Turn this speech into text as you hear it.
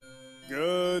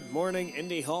Good morning,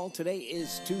 Indy Hall. Today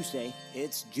is Tuesday.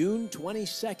 It's June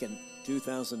 22nd,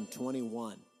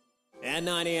 2021. At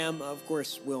 9 a.m., of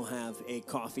course, we'll have a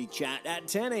coffee chat. At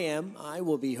 10 a.m., I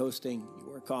will be hosting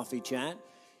your coffee chat.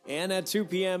 And at 2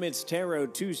 p.m., it's Tarot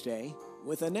Tuesday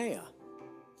with Anea.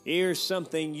 Here's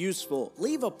something useful.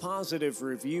 Leave a positive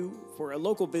review for a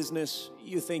local business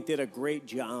you think did a great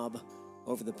job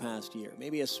over the past year.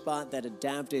 Maybe a spot that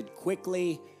adapted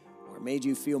quickly or made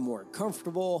you feel more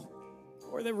comfortable,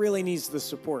 or that really needs the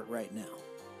support right now.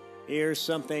 Here's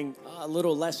something a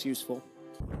little less useful.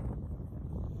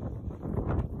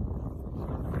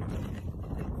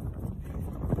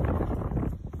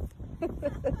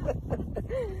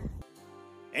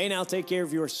 Hey, now take care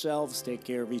of yourselves, take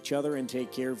care of each other, and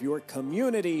take care of your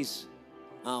communities.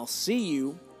 I'll see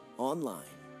you online.